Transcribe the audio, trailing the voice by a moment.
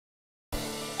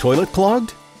Toilet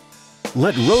clogged?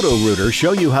 Let Roto-Rooter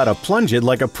show you how to plunge it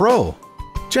like a pro.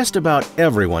 Just about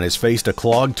everyone has faced a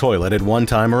clogged toilet at one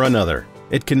time or another.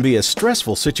 It can be a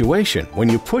stressful situation when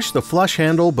you push the flush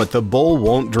handle but the bowl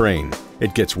won't drain.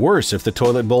 It gets worse if the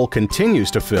toilet bowl continues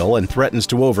to fill and threatens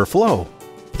to overflow.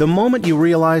 The moment you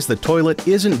realize the toilet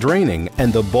isn't draining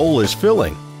and the bowl is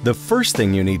filling, the first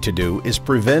thing you need to do is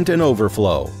prevent an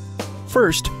overflow.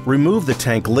 First, remove the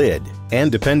tank lid,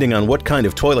 and depending on what kind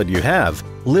of toilet you have,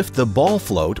 lift the ball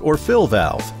float or fill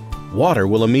valve. Water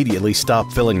will immediately stop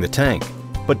filling the tank.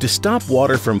 But to stop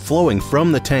water from flowing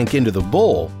from the tank into the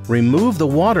bowl, remove the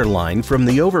water line from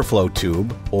the overflow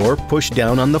tube or push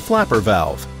down on the flapper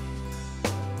valve.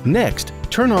 Next,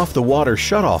 turn off the water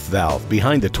shutoff valve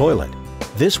behind the toilet.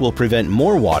 This will prevent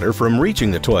more water from reaching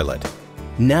the toilet.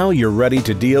 Now you're ready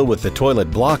to deal with the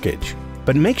toilet blockage,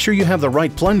 but make sure you have the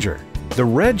right plunger. The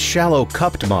red shallow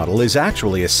cupped model is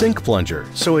actually a sink plunger,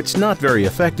 so it's not very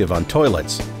effective on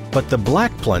toilets. But the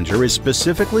black plunger is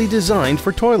specifically designed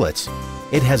for toilets.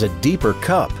 It has a deeper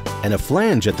cup and a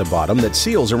flange at the bottom that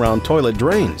seals around toilet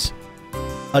drains.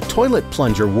 A toilet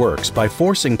plunger works by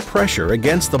forcing pressure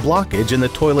against the blockage in the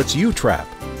toilet's U-trap.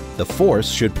 The force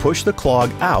should push the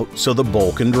clog out so the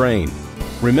bowl can drain.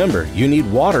 Remember, you need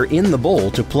water in the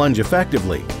bowl to plunge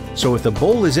effectively. So if the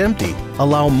bowl is empty,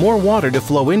 allow more water to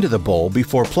flow into the bowl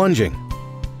before plunging.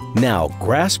 Now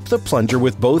grasp the plunger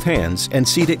with both hands and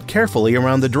seat it carefully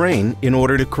around the drain in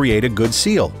order to create a good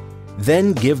seal.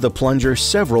 Then give the plunger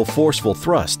several forceful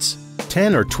thrusts.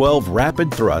 10 or 12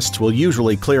 rapid thrusts will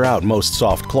usually clear out most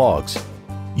soft clogs.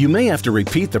 You may have to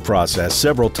repeat the process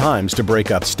several times to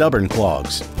break up stubborn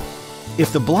clogs.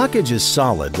 If the blockage is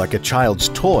solid like a child's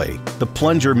toy, the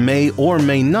plunger may or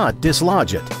may not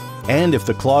dislodge it. And if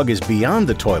the clog is beyond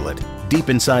the toilet, deep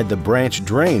inside the branch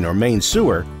drain or main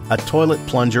sewer, a toilet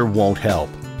plunger won't help.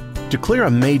 To clear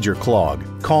a major clog,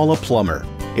 call a plumber.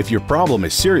 If your problem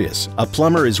is serious, a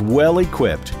plumber is well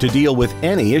equipped to deal with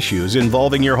any issues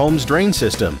involving your home's drain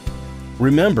system.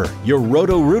 Remember, your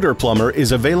Roto-Rooter Plumber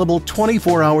is available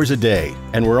 24 hours a day,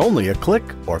 and we're only a click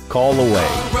or call away.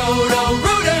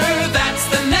 Roto-Rooter, that's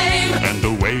the name. And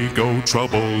away go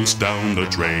troubles down the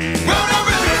drain.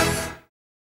 Roto-Rooter!